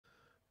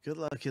Good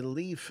luck in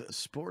Leaf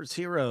Sports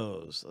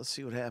Heroes. Let's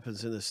see what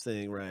happens in this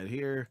thing right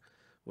here.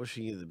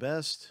 Wishing you the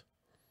best.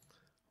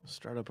 We'll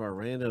start up our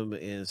random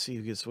and see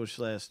who gets which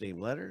last name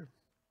letter.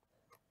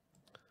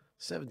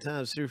 7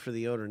 times through for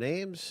the owner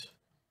names.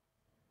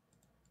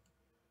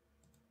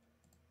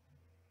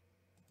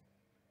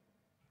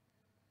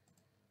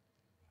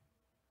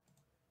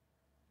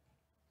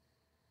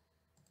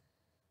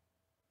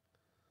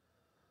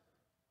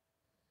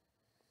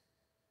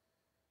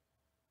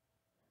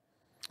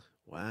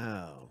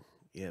 Wow.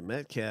 Yeah,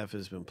 Metcalf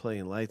has been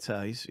playing lights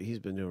out. He's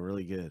been doing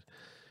really good.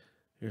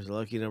 Here's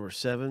lucky number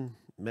 7.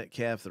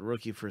 Metcalf, the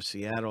rookie for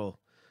Seattle,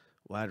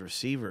 wide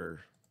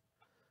receiver.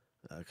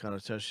 Caught a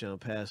touchdown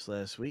pass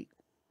last week.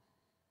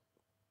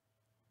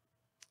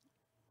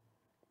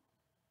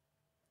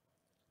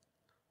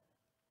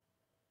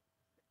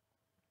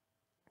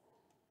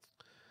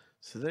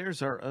 So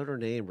there's our owner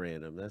name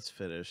random. That's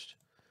finished.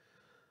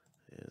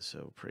 And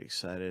so pretty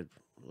excited.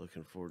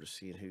 Looking forward to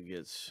seeing who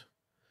gets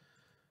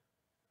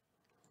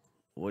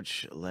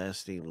which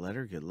last name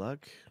letter. Good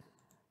luck.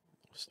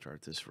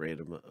 Start this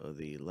random,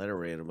 the letter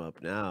random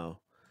up now.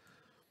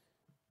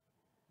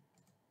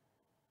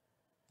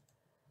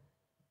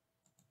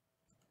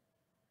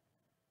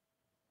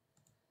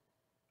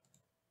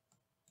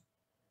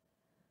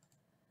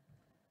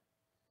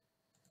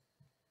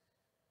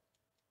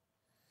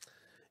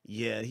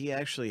 Yeah, he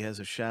actually has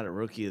a shot at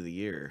Rookie of the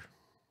Year.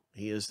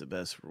 He is the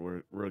best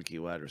rookie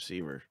wide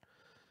receiver.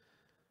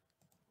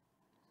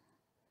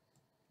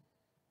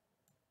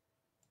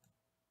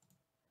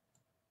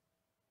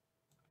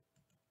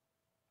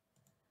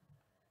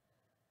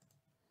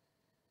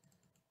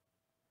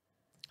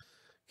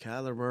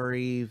 Kyler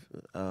Murray,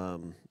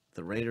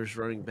 the Raiders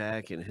running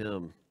back, and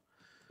him.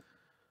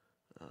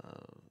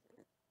 Uh,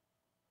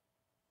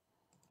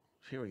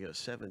 here we go.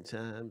 7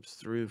 times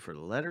through for the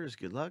letters.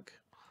 Good luck.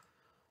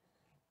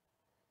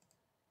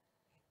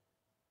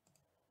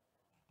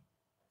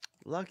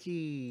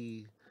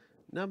 Lucky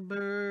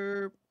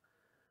number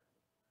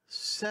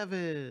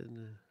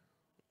 7.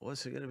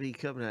 What's it going to be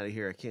coming out of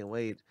here? I can't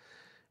wait.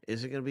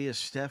 Is it going to be a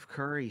Steph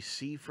Curry?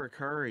 C for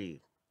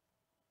Curry.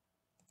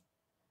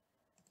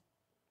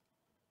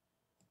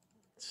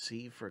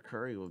 C for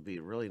Curry would be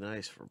really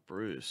nice for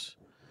Bruce.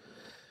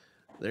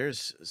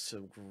 There's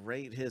some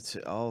great hits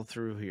all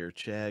through here.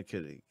 Chad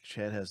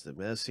has the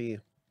Messi.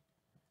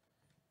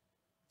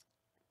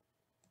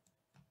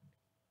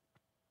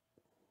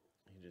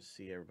 You just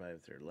see everybody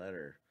with their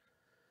letter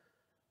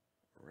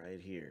right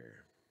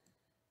here.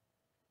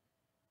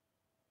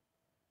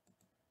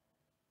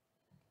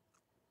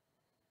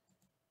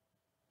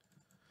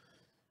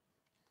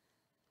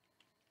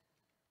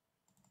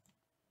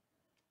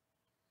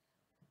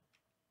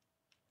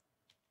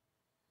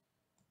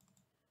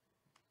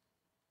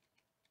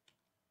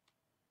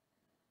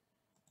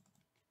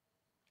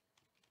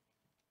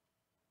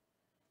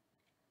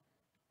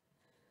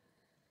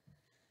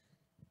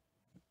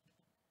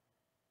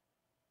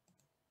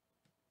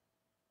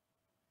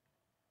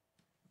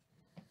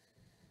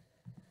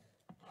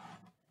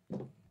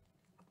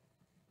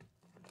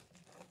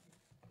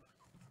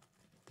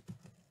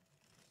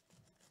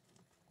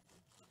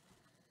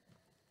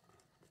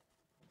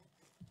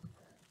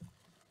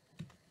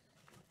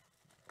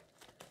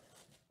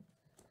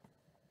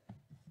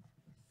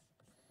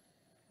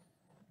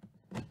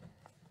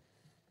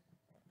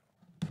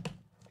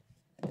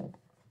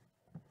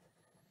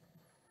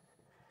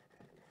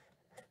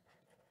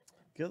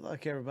 Good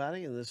luck,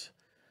 everybody, in this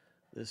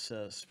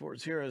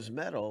Sports Heroes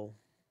medal.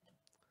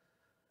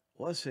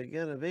 What's it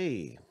gonna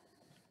be?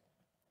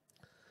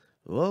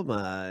 Oh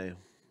my!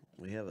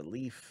 We have a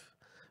leaf.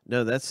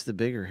 No, that's the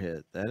bigger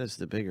hit. That is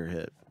the bigger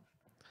hit,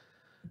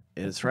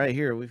 and it's right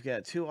here. We've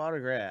got 2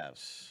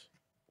 autographs.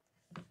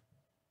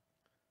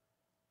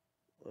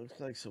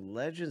 Looks like some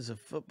legends of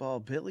football.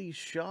 Billy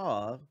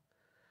Shaw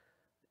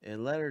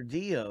and letter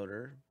D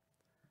owner.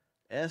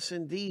 S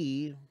and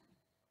D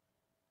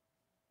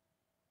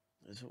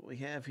is what we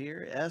have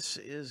here. S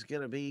is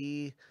going to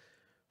be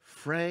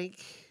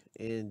Frank,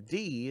 and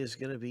D is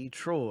going to be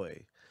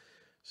Troy.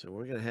 So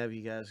we're going to have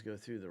you guys go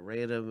through the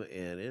random,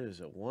 and it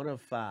is a 1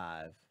 of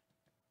 5.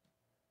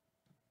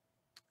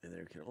 And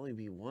there can only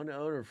be one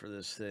owner for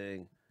this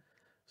thing.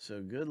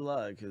 So good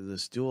luck.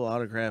 This dual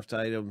autographed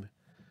item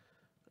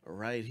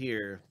right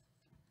here.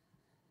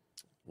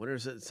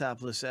 Winners at the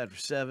top list after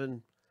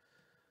 7.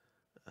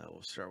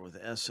 We'll start with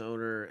S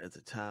owner at the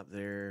top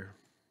there.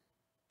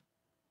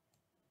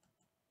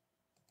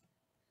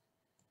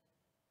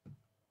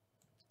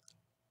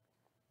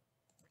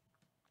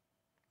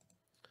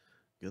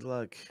 Good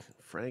luck,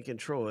 Frank and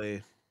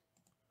Troy.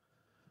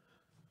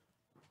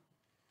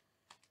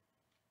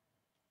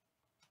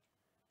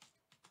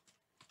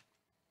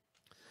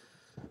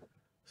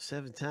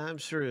 Seven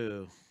times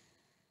through.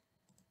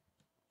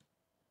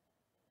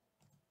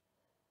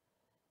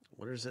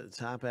 Winners at the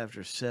top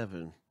after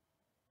 7.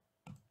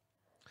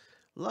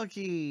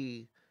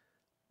 Lucky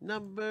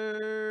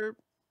number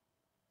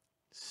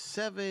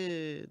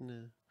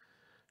 7.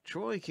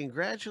 Troy,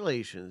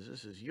 congratulations.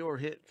 This is your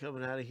hit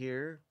coming out of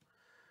here.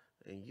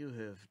 And you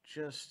have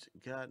just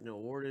gotten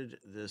awarded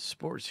the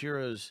Sports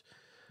Heroes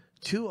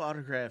 2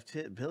 autographed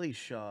hit, Billy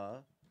Shaw,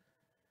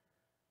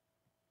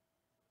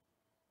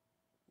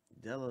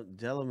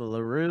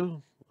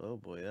 Delamallarue. Oh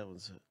boy, that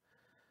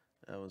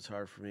one's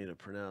hard for me to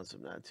pronounce.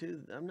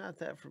 I'm not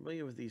that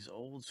familiar with these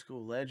old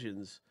school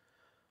legends.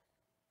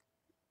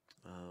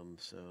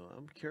 So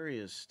I'm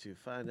curious to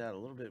find out a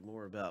little bit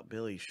more about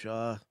Billy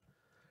Shaw.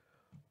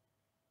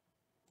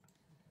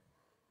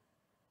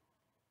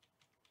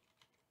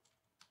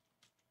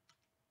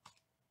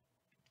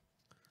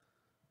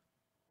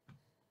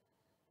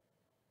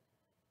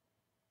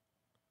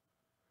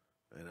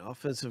 An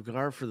offensive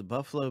guard for the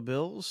Buffalo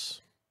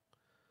Bills.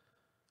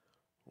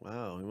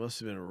 Wow, he must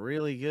have been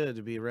really good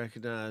to be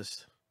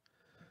recognized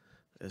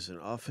as an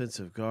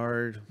offensive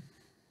guard.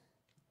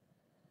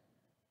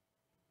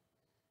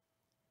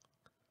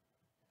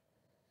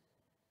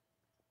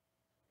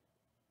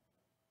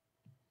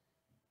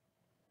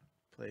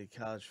 Played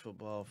college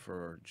football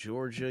for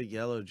Georgia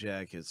Yellow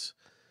Jackets.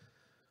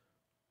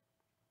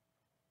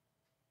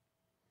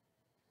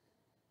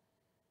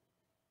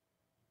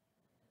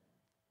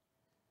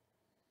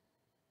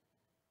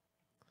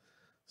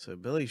 So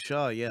Billy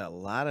Shaw, yeah, a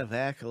lot of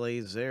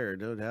accolades there,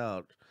 no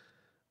doubt.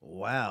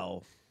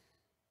 Wow.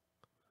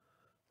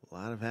 A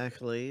lot of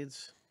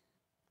accolades.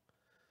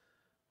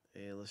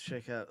 And let's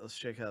check out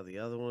the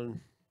other one.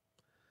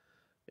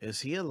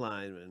 Is he a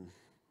lineman?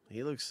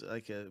 He looks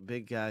like a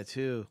big guy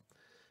too.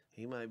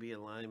 He might be a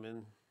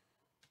lineman.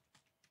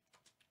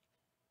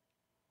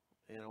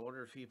 And I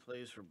wonder if he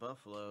plays for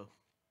Buffalo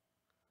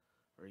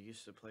or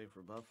used to play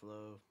for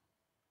Buffalo.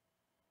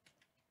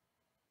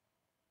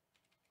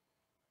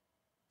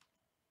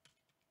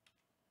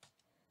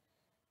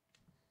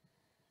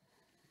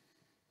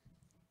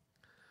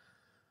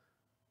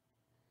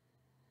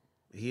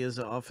 He is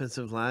an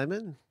offensive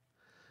lineman.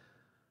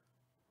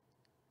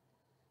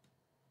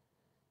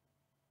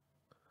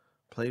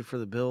 Played for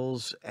the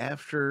Bills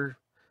after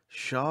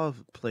Shaw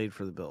played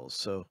for the Bills.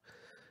 So,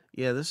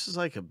 yeah, this is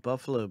like a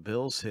Buffalo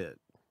Bills hit.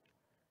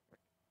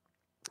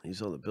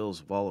 He's on the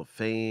Bills Wall of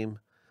Fame.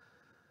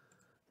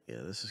 Yeah,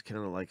 this is kind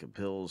of like a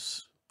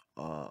Bills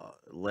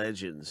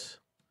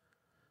Legends.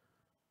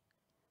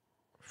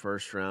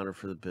 First rounder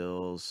for the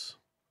Bills.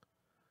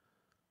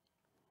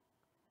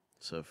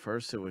 So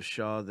first it was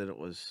Shaw, then it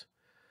was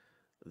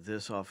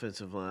this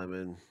offensive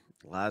lineman.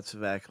 Lots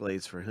of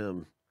accolades for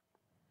him.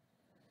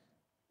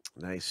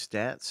 Nice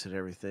stats and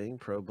everything.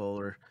 Pro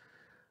Bowler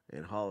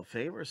and Hall of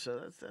Famer.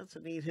 So that's a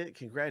neat hit.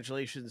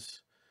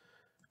 Congratulations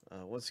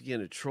once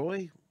again to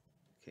Troy.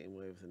 Came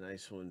away with a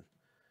nice one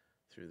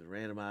through the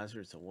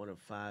randomizer. It's a 1 of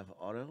 5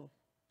 auto.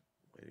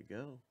 Way to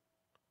go.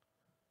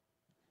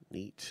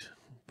 Neat.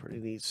 Pretty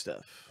neat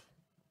stuff.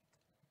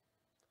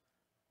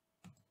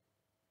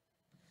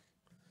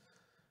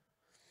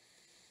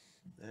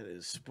 That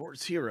is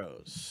Sports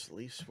Heroes.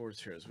 Leaf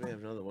Sports Heroes. We have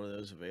another one of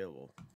those available.